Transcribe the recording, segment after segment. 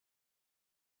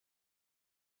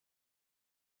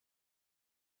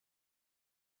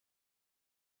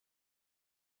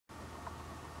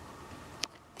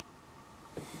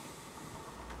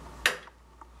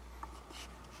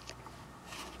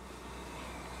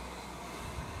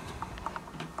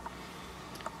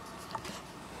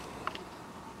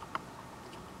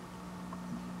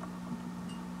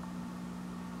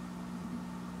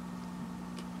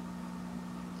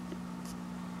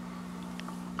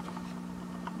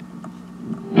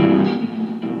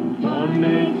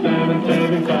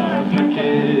1877 cars for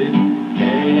kids.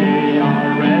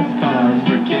 KARS cars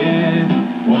for kids.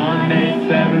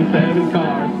 1877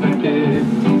 cars for kids.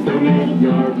 Donate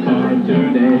your car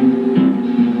today.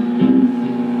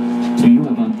 Do you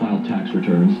have unfiled tax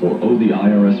returns or owe the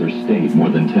IRS or state more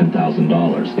than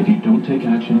 $10,000? If you don't take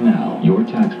action now, your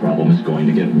tax problem is going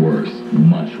to get worse,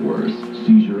 much worse.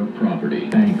 Seizure of property,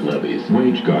 bank levies,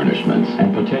 wage garnishments,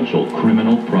 and potential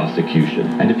criminal prosecution.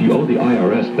 And if you owe the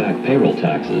IRS back payroll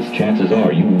taxes, chances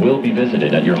are you will be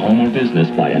visited at your home or business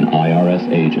by an IRS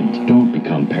agent. Don't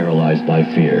become paralyzed by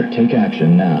fear. Take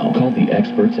action now. Call the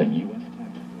experts at U.S.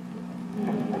 Tax.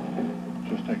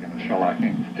 Just taking a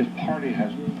shellacking. His party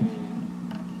has...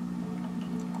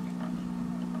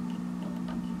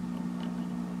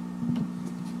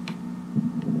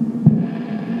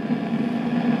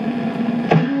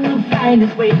 Find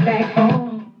his way back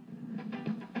home.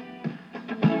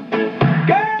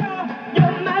 Girl,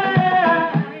 you're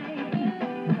mine.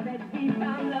 Now that we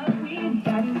found love, we've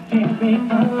got to carry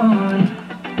on.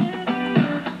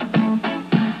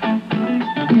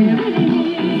 There it is,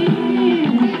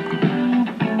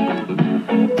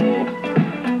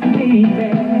 baby.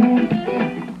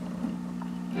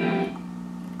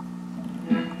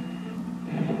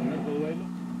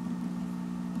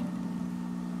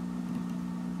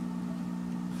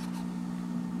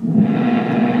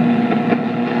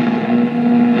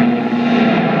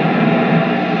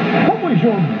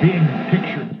 Your big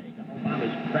picture take on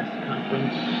Obama's press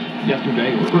conference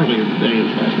yesterday or earlier today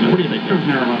is last night. What do you think? There's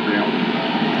near about reality.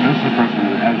 This is the person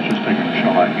that has just taken a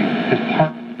shellacking. His part...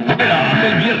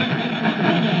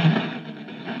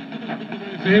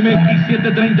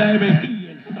 CM1730M y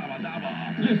el Sabadaba.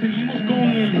 Le seguimos con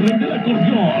el rey del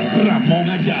acordeón, Ramón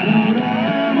Ayala.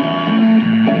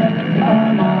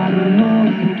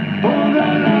 Amarnos toda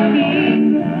la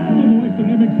vida. Todo esto en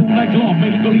MX Club,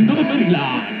 México lindo de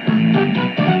Maryland.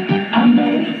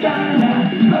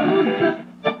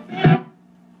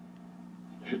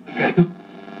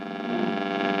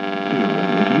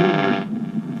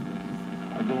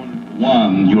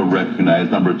 One, you're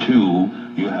recognized. Number two,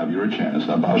 you have your chance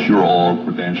about your all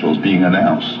credentials being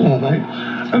announced. Right?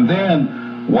 And then,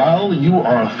 while you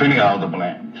are filling out the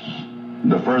blanks,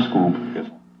 the first group is...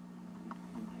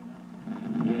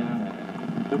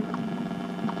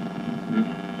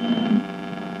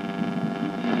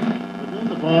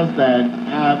 Those of us that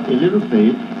have a little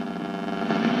faith,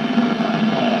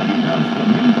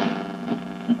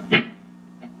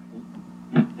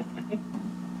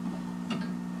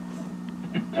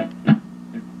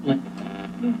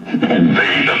 and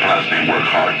they, the plastic, work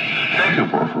hard. Thank you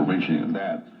for mentioning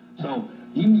that. So,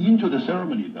 into the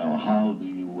ceremony, though, how do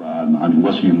you,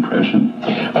 what's your impression?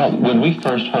 Well, when we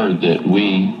first heard that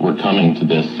we were coming to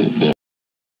this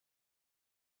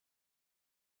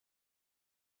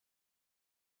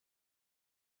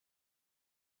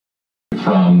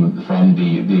from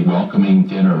the welcoming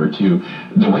dinner to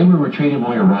the way we were treated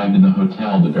when we arrived in the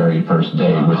hotel the very first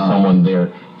day, with someone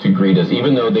there to greet us,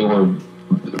 even though they were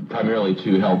primarily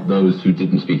to help those who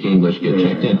didn't speak English get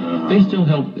checked in. They still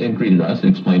helped and greeted us and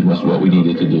explained to us what we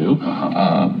needed to do.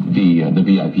 The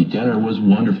VIP dinner was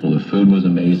wonderful. The food was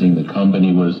amazing. The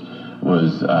company was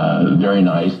very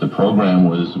nice. The program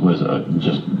was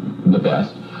just the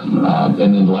best. And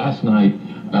then last night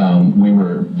we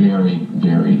were very,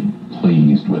 very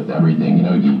pleased with everything. You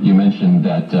know, you mentioned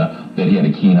that he had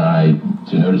a keen eye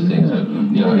to notice things.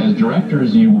 You know, as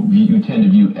directors, you tend to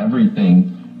view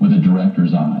everything with a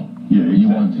director's eye. Yeah, exactly. You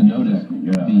want to notice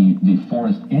the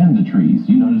forest and the trees.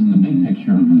 You notice the big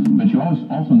picture, but you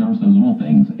also notice those little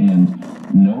things. And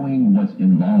knowing what's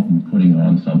involved in putting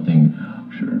on something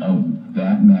of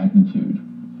that magnitude,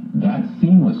 that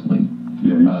seamlessly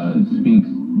speaks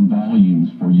volumes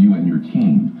for you and your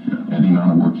team and the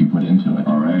amount of work you put into it.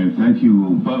 All right. Thank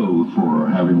you both for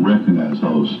having recognized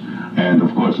those. And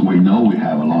of course, we know we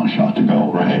have a long shot to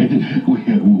go, right?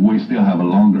 We still have a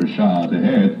longer shot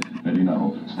ahead. And, you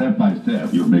know, step by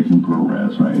step, you're making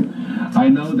progress, right? I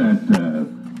know that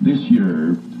this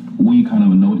year, we kind of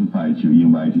notified you,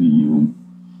 invited you.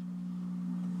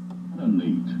 Kind of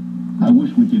late. I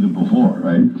wish we did it before,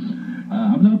 right?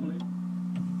 I'm not blaming.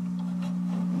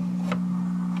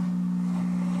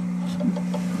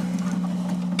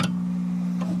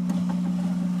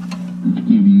 To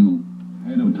give you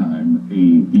ahead of time a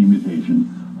invitation.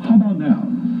 How about now?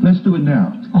 Let's do it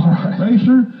now. All right. Right,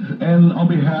 sir? And on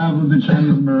behalf of the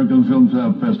Chinese American Film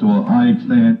Festival, I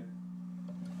extend